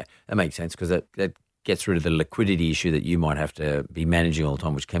 Yeah. Okay. That makes sense because that gets rid of the liquidity issue that you might have to be managing all the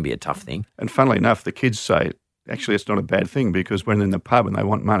time, which can be a tough thing. And funnily enough, the kids say, actually, it's not a bad thing because when they're in the pub and they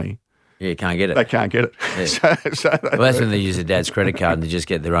want money, you can't get it. They can't get it. Yeah. Well, that's when they use their dad's credit card and they just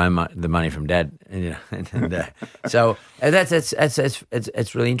get their own the money from dad. So that's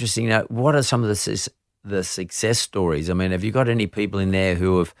really interesting. Now, what are some of the success stories? I mean, have you got any people in there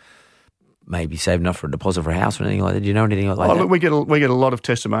who have maybe saved enough for a deposit for a house or anything like that? Do you know anything like that? Look, we get a lot of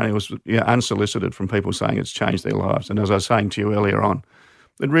testimonials, unsolicited, from people saying it's changed their lives. And as I was saying to you earlier on,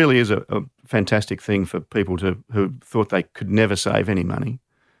 it really is a fantastic thing for people who thought they could never save any money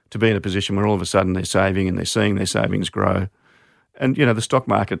to be in a position where all of a sudden they're saving and they're seeing their savings grow. And, the stock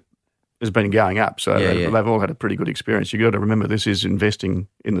market has been going up. So Yeah, they've all had a pretty good experience. You've got to remember this is investing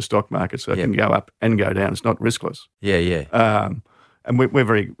in the stock market, so it can go up and go down. It's not riskless. Yeah. And we're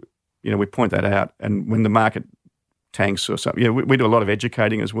very, we point that out. And when the market tanks or something, we do a lot of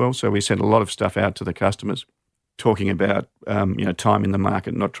educating as well. So we send a lot of stuff out to the customers talking about, time in the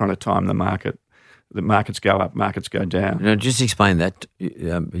market, not trying to time the market. The markets go up, markets go down. Now, just explain that.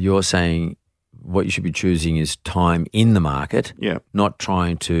 You're saying what you should be choosing is time in the market, not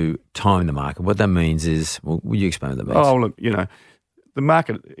trying to time the market. What that means is, will you explain what that means? Oh, look, the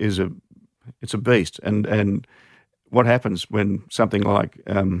market is it's a beast. And what happens when something like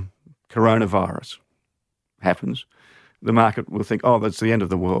coronavirus happens, the market will think, oh, that's the end of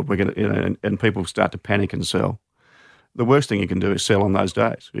the world. We're going to, and people start to panic and sell. The worst thing you can do is sell on those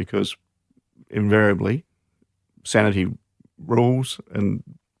days because invariably sanity rules and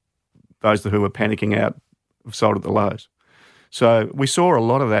those who are panicking out have sold at the lows. So we saw a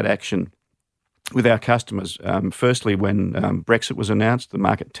lot of that action with our customers. Firstly, when Brexit was announced, the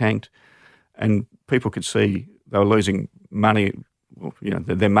market tanked and people could see they were losing money.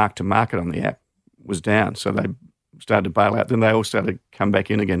 Their mark to market on the app was down. So they started to bail out. Then they all started to come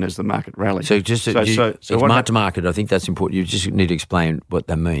back in again as the market rallied. So it's mark to market. I think that's important. You just need to explain what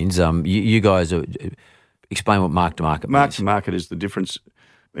that means. You guys explain what mark to market means. Mark to market is the difference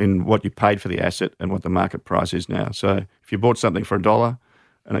in what you paid for the asset and what the market price is now. So if you bought something for $1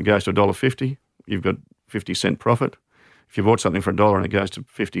 and it goes to $1.50, you've got 50-cent profit. If you bought something for $1 and it goes to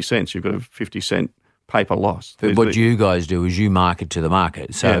 50 cents, you've got a 50-cent paper loss. But what you guys do is you market to the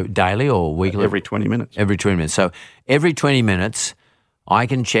market. So daily or weekly? Every 20 minutes. Every 20 minutes. So every 20 minutes, I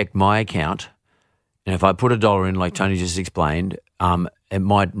can check my account, and if I put $1 in, like Tony just explained, it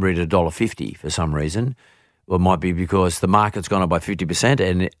might read $1.50 for some reason. Or it might be because the market's gone up by 50%,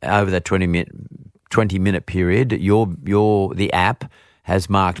 and over that 20-minute period, the app has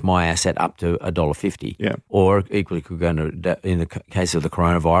marked my asset up to $1.50. Yeah. Or equally could go into, in the case of the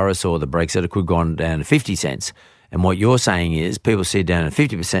coronavirus or the Brexit, it could go on down to 50 cents. And what you're saying is people sit down at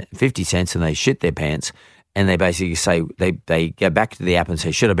 50 cents and they shit their pants, and they basically say they go back to the app and say,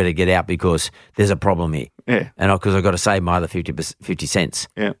 shit, I better get out because there's a problem here. Yeah. And because I've got to save my other 50 cents.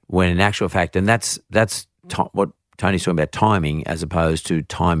 Yeah. When in actual fact, and that's what Tony's talking about, timing as opposed to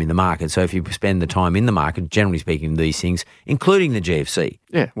time in the market. So if you spend the time in the market, generally speaking, these things, including the GFC.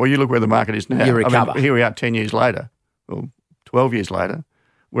 Yeah, well, you look where the market is now. You recover. Here we are 10 years later, or 12 years later,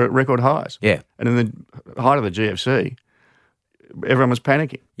 we're at record highs. Yeah. And in the height of the GFC, everyone was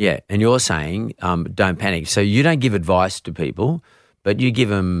panicking. Yeah, and you're saying don't panic. So you don't give advice to people, but you give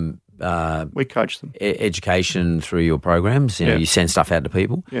them we coach them. Education through your programs. You send stuff out to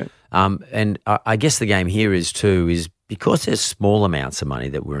people. Yeah. And I guess the game here is because there's small amounts of money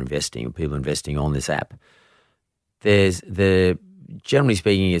that we're investing, or people investing on this app. Generally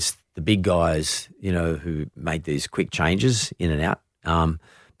speaking, it's the big guys, who make these quick changes in and out.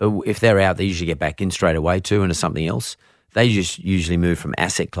 But if they're out, they usually get back in straight away too into something else. They just usually move from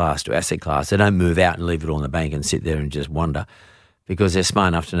asset class to asset class. They don't move out and leave it all in the bank and sit there and just wonder, because they're smart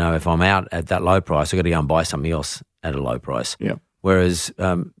enough to know if I'm out at that low price, I've got to go and buy something else at a low price. Yeah. Whereas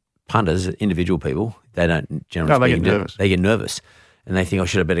punters, individual people, they don't generally speaking, they get nervous. They get nervous and they think,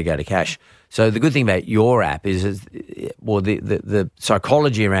 I better go to cash. So the good thing about your app is the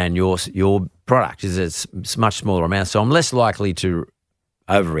psychology around your product is it's much smaller amounts. So I'm less likely to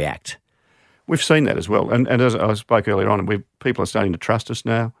overreact. We've seen that as well. And as I spoke earlier on, people are starting to trust us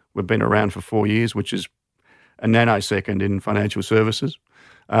now. We've been around for 4 years, which is a nanosecond in financial services.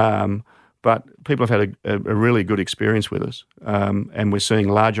 But people have had a really good experience with us, and we're seeing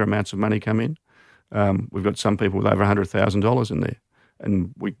larger amounts of money come in. We've got some people with over $100,000 in there,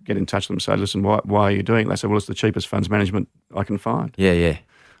 and we get in touch with them and say, listen, why are you doing it? They say, well, it's the cheapest funds management I can find. Yeah.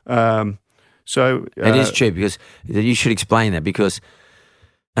 So it is cheap, because you should explain that, because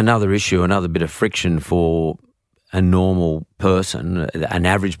another bit of friction for a normal person, an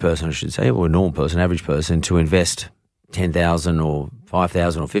average person, I should say, or a normal person, average person, to invest $10,000 or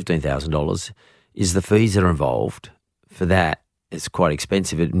 $5,000 or $15,000 is the fees that are involved. For that, it's quite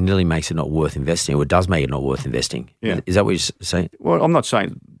expensive. It nearly makes it not worth investing, or it does make it not worth investing. Yeah. Is that what you're saying? Well, I'm not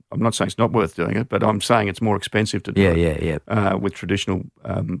saying it's not worth doing it, but I'm saying it's more expensive to do it with traditional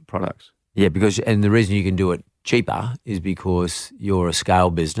products. Yeah, and the reason you can do it cheaper is because you're a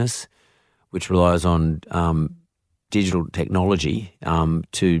scale business which relies on digital technology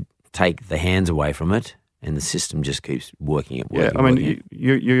to take the hands away from it, and the system just keeps working.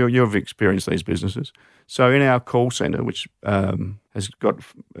 You've experienced these businesses. So in our call centre, which has got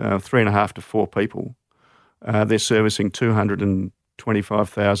 3.5 to 4 people, they're servicing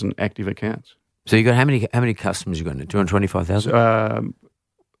 225,000 active accounts. So you got how many customers you got? 225,000.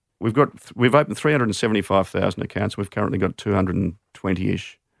 we've opened 375,000 accounts. We've currently got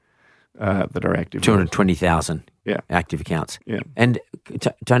 220-ish that are active. 220,000 active accounts. Yeah. And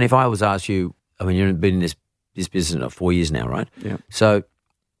Tony, if I was asked you, I mean, you've been in this business 4 years now, right? Yeah. So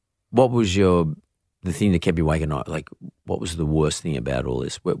what was the thing that kept you awake at night? Like, what was the worst thing about all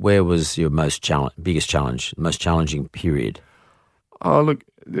this? Where was your biggest challenge, most challenging period? Oh, look,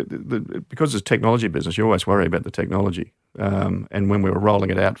 because it's a technology business, you always worry about the technology. And when we were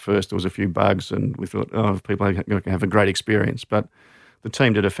rolling it out first, there was a few bugs, and we thought, people are going to have a great experience. But the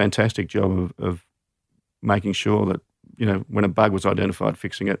team did a fantastic job of making sure that, when a bug was identified,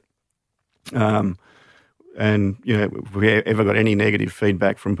 fixing it. And, if we ever got any negative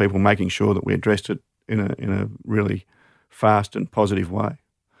feedback from people, making sure that we addressed it in a really fast and positive way.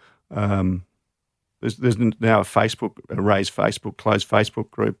 There's now a Raiz Facebook, closed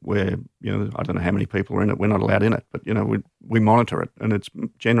Facebook group where, I don't know how many people are in it. We're not allowed in it, but, we monitor it, and it's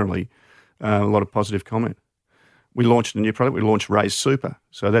generally a lot of positive comment. We launched a new product. We launched Raiz Super.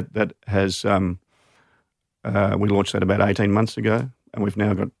 So that has, we launched that about 18 months ago, and we've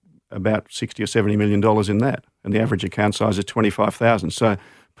now got about $60 or $70 million in that, and the average account size is 25,000. So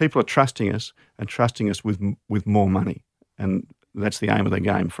people are trusting us with more money, and that's the aim of the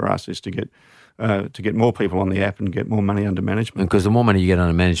game for us, is to get more people on the app and get more money under management. Because the more money you get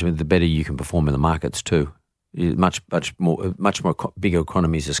under management, the better you can perform in the markets too. Much more bigger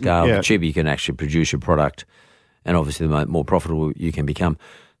economies of scale. The cheaper you can actually produce your product, and obviously the more profitable you can become.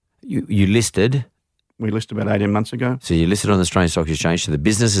 You listed. We listed about 18 months ago. So you listed on the Australian Stock Exchange. So the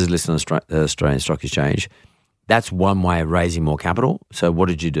business is listed on the Australian Stock Exchange. That's one way of raising more capital. So what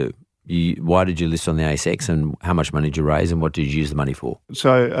did you do? Why did you list on the ASX, and how much money did you raise, and what did you use the money for?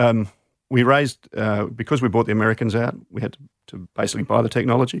 So we raised, because we bought the Americans out, we had to basically buy the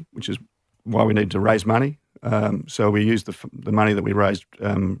technology, which is why we needed to raise money. So we used the money that we raised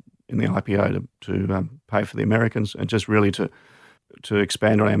in the IPO to pay for the Americans, and just really to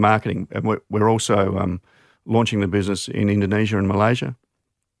expand on our marketing. And we're also launching the business in Indonesia and Malaysia.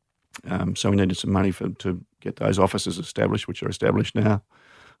 So we needed some money to get those offices established, which are established now,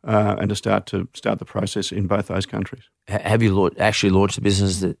 and to start the process in both those countries. Have you actually launched the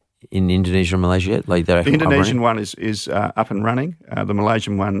business in Indonesia and Malaysia yet? Like the Indonesian one is up and running. The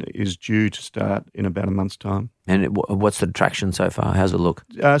Malaysian one is due to start in about a month's time. And what's the traction so far? How's it look?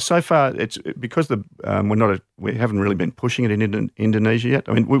 So far, it's because we haven't really been pushing it in Indonesia yet.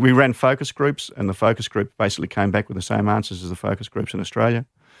 I mean, we ran focus groups, and the focus group basically came back with the same answers as the focus groups in Australia.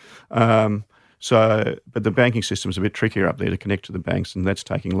 But the banking system's a bit trickier up there to connect to the banks, and that's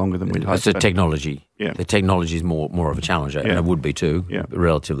taking longer than we'd hoped. It's the technology. Yeah. The technology is more of a challenge, and it would be too, yeah,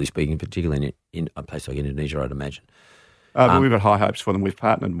 relatively speaking, particularly in a place like Indonesia, I'd imagine. But we've got high hopes for them. We've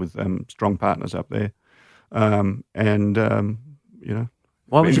partnered with strong partners up there. Why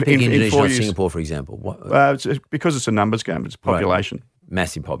would you pick Indonesia, not Singapore, for example? It's because it's a numbers game. It's population. Right.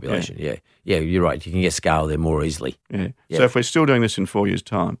 Massive population, yeah. Yeah, you're right. You can get scale there more easily. Yeah. So if we're still doing this in 4 years'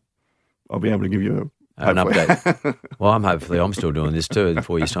 time, I'll be able to give you an update. Well, I'm still doing this too in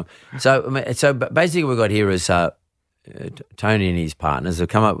 4 years' time. So basically what we've got here is Tony and his partners have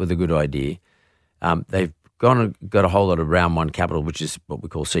come up with a good idea. They've got a whole lot of round one capital, which is what we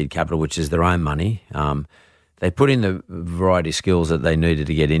call seed capital, which is their own money. They put in the variety of skills that they needed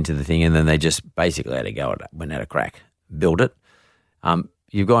to get into the thing, and then they just basically had a go at it, went at a crack, build it.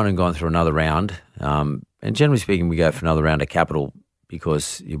 You've gone through another round, and generally speaking, we go for another round of capital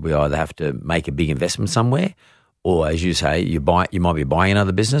because we either have to make a big investment somewhere, or as you say, you might be buying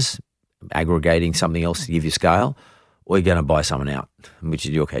another business, aggregating something else to give you scale, or you're going to buy someone out, which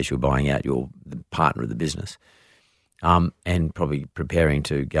in your case, you're buying out the partner of the business, and probably preparing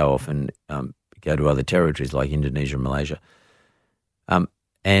to go off and go to other territories like Indonesia and Malaysia.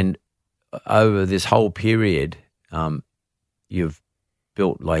 And over this whole period, you've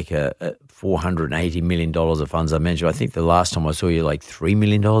built like a $480 million of funds. I mentioned, I think the last time I saw you, like $3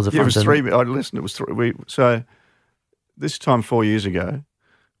 million of funds. Yeah, it was three. It was three. So this time 4 years ago,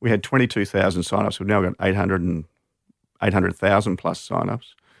 we had 22,000 signups. We've now got 800,000 plus signups.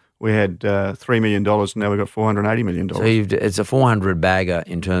 We had $3 million, and now we've got $480 million. So it's a 400 bagger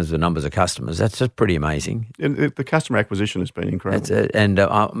in terms of the numbers of customers. That's just pretty amazing. And the customer acquisition has been incredible.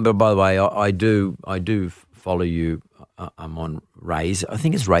 But by the way, I do follow you. I'm on Raiz. I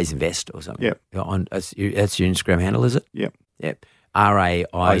think it's Raiz Invest or something. Yeah. That's your Instagram handle, is it? Yep. Yep.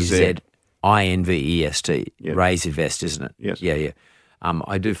 RAIZINVEST. Yep. Raiz Invest, isn't it? Yes. Yeah.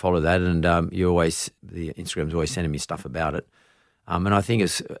 I do follow that, and the Instagram's always sending me stuff about it. And I think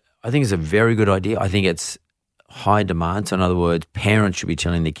it's a very good idea. I think it's high demand. So in other words, parents should be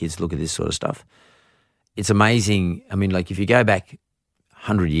telling their kids, look at this sort of stuff. It's amazing. I mean, like if you go back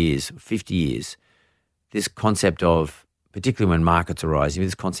 100 years, 50 years, this concept of, particularly when markets are rising,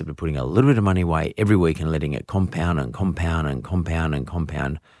 this concept of putting a little bit of money away every week and letting it compound and compound and compound and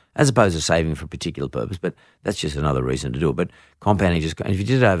compound, as opposed to saving for a particular purpose. But that's just another reason to do it. But compounding if you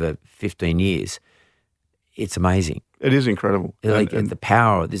did it over 15 years, it's amazing. It is incredible. The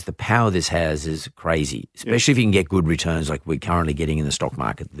power this has is crazy, especially if you can get good returns like we're currently getting in the stock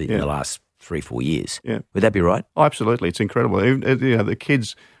market in the last 3-4 years. Yeah. Would that be right? Oh, absolutely. It's incredible. The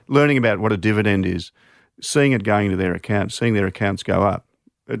kids learning about what a dividend is, seeing it going to their account, seeing their accounts go up,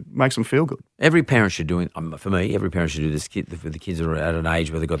 it makes them feel good. Every parent should do it. For me, every parent should do this for the kids that are at an age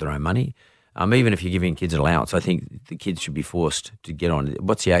where they've got their own money. Even if you're giving kids an allowance, I think the kids should be forced to get on.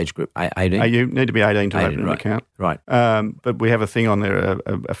 What's the age group? 18? You need to be 18 to open an account. Right. But we have a thing on there,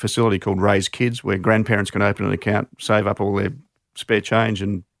 a facility called Raiz Kids, where grandparents can open an account, save up all their spare change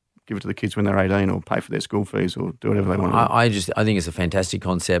and give it to the kids when they're 18 or pay for their school fees or do whatever they want to do. I think it's a fantastic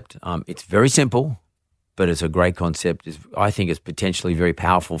concept. It's very simple, but it's a great concept. I think it's potentially very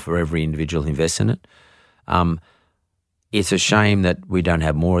powerful for every individual who invests in it. It's a shame that we don't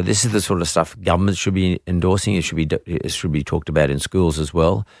have more. This is the sort of stuff governments should be endorsing. It should be talked about in schools as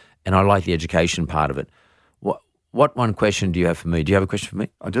well. And I like the education part of it. What one question do you have for me? Do you have a question for me?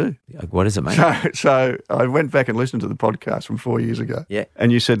 I do. What is it, mate? So I went back and listened to the podcast from 4 years ago. Yeah.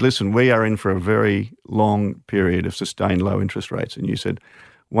 And you said, listen, we are in for a very long period of sustained low interest rates. And you said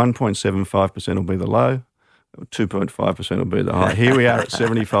 1.75% will be the low, 2.5% will be the high. Here we are at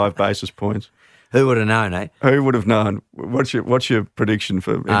 75 basis points. Who would have known, eh? Who would have known? What's your prediction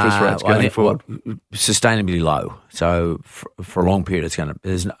for interest rates going forward? Sustainably low. So for a long period, it's going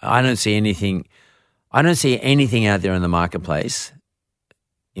to. I don't see anything out there in the marketplace,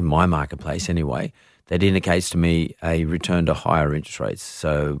 in my marketplace anyway, that indicates to me a return to higher interest rates.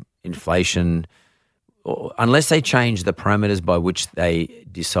 So inflation, unless they change the parameters by which they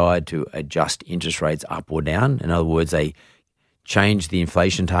decide to adjust interest rates up or down. In other words, they change the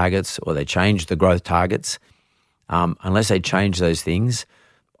inflation targets or they change the growth targets. Unless they change those things,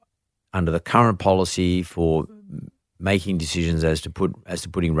 under the current policy for making decisions as to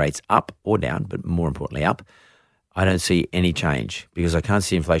putting rates up or down, but more importantly up, I don't see any change because I can't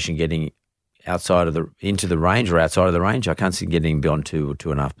see inflation getting into the range or outside of the range. I can't see getting beyond 2 or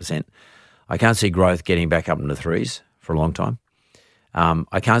 2.5%. I can't see growth getting back up into the 3s for a long time.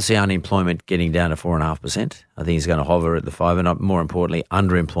 I can't see unemployment getting down to 4.5%. I think it's going to hover at the 5%, and more importantly,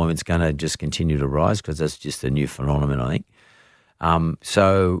 underemployment's going to just continue to rise because that's just a new phenomenon, I think.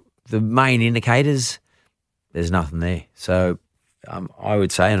 So the main indicators, there's nothing there. So I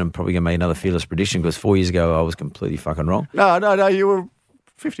would say, and I'm probably going to make another fearless prediction because 4 years ago I was completely fucking wrong. No, you were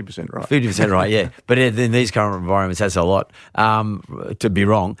 50% right. 50% right, yeah. But in these current environments, that's a lot to be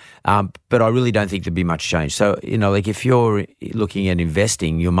wrong. But I really don't think there'd be much change. So, like if you're looking at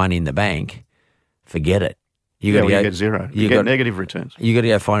investing your money in the bank, forget it. You get zero. You get negative returns. You got to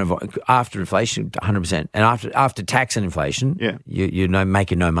go find after inflation, 100%, and after tax and inflation, you're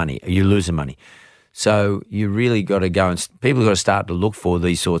making no money. You're losing money. So you really got to go and people got to start to look for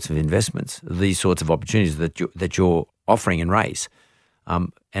these sorts of investments, these sorts of opportunities that you're offering and Raiz.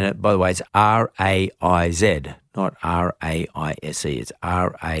 And by the way, it's RAIZ, not RAISE. It's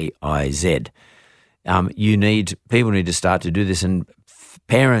RAIZ. People need to start to do this, and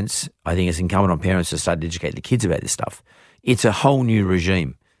parents, I think it's incumbent on parents to start to educate the kids about this stuff. It's a whole new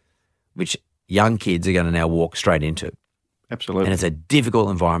regime, which young kids are going to now walk straight into. Absolutely. And it's a difficult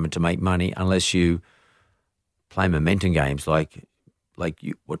environment to make money unless you play momentum games like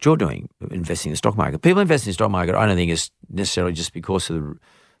what you're doing, investing in the stock market. People invest in the stock market, I don't think it's necessarily just because of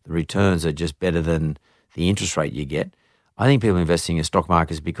the returns are just better than the interest rate you get. I think people investing in stock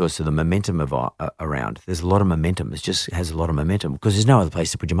market is because of the momentum around. There's a lot of momentum. It just has a lot of momentum because there's no other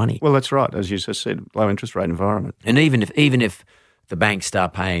place to put your money. Well, that's right. As you just said, low interest rate environment. And even if the banks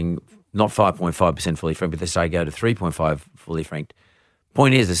start paying not 5.5% fully franked, but they start to go to 3.5 fully franked,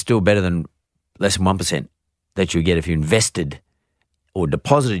 point is it's still better than less than 1% that you get if you invested or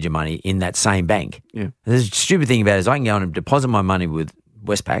deposited your money in that same bank. Yeah. The stupid thing about it is I can go and deposit my money with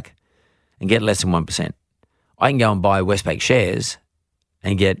Westpac and get less than 1%. I can go and buy Westpac shares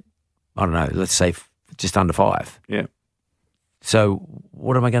and get, I don't know, let's say just under 5. Yeah. So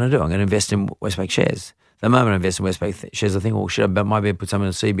what am I going to do? I'm going to invest in Westpac shares. The moment I invest in Westpac shares, I think, well, maybe I put some in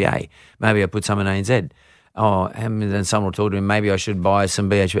a CBA. Maybe I put some in ANZ. And then someone will talk to me, maybe I should buy some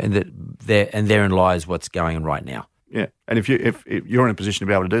BHP. And therein lies what's going on right now. Yeah, and if you're in a position to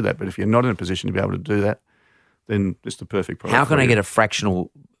be able to do that, but if you're not in a position to be able to do that, then it's the perfect product. How can I get a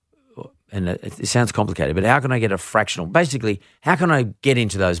fractional, and it sounds complicated, but how can I get a fractional? Basically, how can I get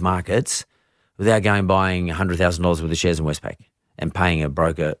into those markets without going buying $100,000 worth of shares in Westpac and paying a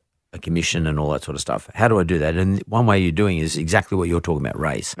broker a commission and all that sort of stuff. How do I do that? And one way you're doing is exactly what you're talking about,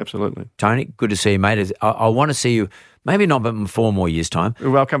 Raiz. Absolutely. Tony, good to see you, mate. I want to see you, maybe not but in 4 more years' time.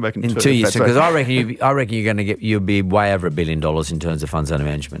 Well, I'll come back in 2 years, because okay. I reckon you're going to you'll be way over $1 billion in terms of funds under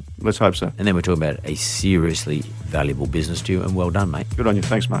management. Let's hope so. And then we're talking about a seriously valuable business to you, and well done, mate. Good on you.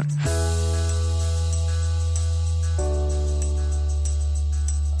 Thanks, Mark.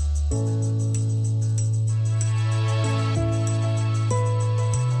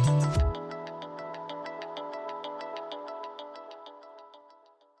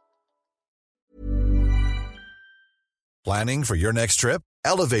 Planning for your next trip?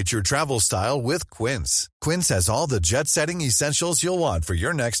 Elevate your travel style with Quince. Quince has all the jet-setting essentials you'll want for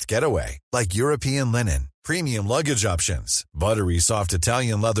your next getaway, like European linen, premium luggage options, buttery soft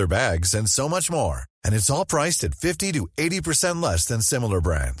Italian leather bags, and so much more. And it's all priced at 50 to 80% less than similar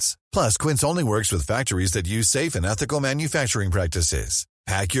brands. Plus, Quince only works with factories that use safe and ethical manufacturing practices.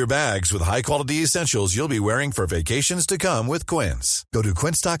 Pack your bags with high-quality essentials you'll be wearing for vacations to come with Quince. Go to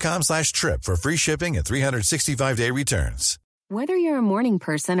quince.com/trip for free shipping and 365-day returns. Whether you're a morning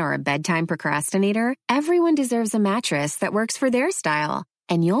person or a bedtime procrastinator, everyone deserves a mattress that works for their style.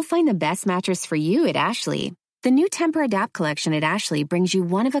 And you'll find the best mattress for you at Ashley. The new Temper-Adapt collection at Ashley brings you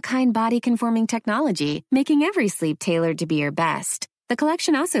one-of-a-kind body-conforming technology, making every sleep tailored to be your best. The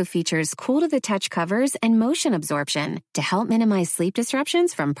collection also features cool-to-the-touch covers and motion absorption to help minimize sleep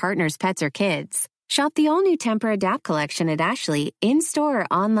disruptions from partners, pets, or kids. Shop the all-new Temper-Adapt collection at Ashley, in-store or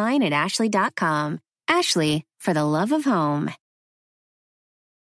online at ashley.com. Ashley, for the love of home.